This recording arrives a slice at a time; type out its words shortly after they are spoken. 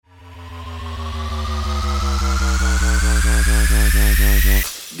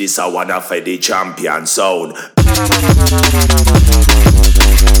This a one of the champion sound.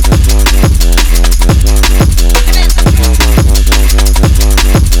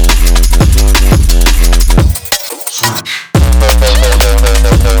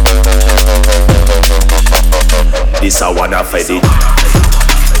 This a one of the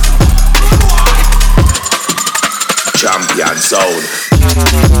champion sound.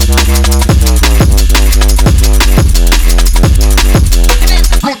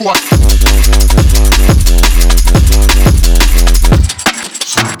 Good one.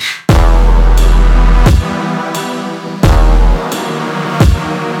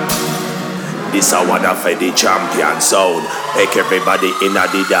 This a one of the champion sound. Make everybody in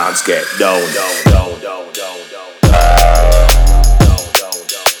the dance get down.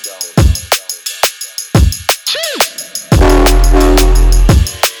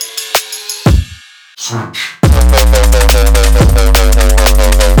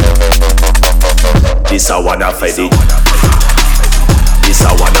 This a one of the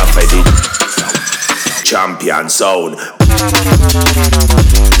champion sound.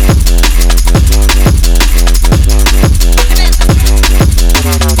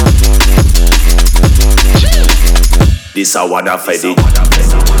 This a one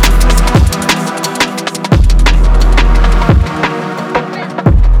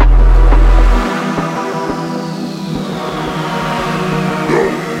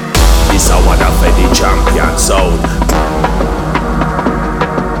of the champion sound.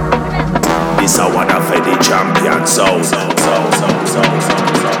 This a one of the champion sound.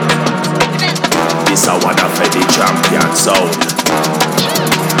 This a one of the champion sound.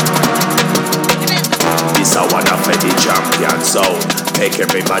 This a one of the champion sound. Make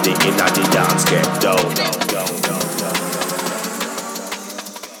everybody in the dance get down.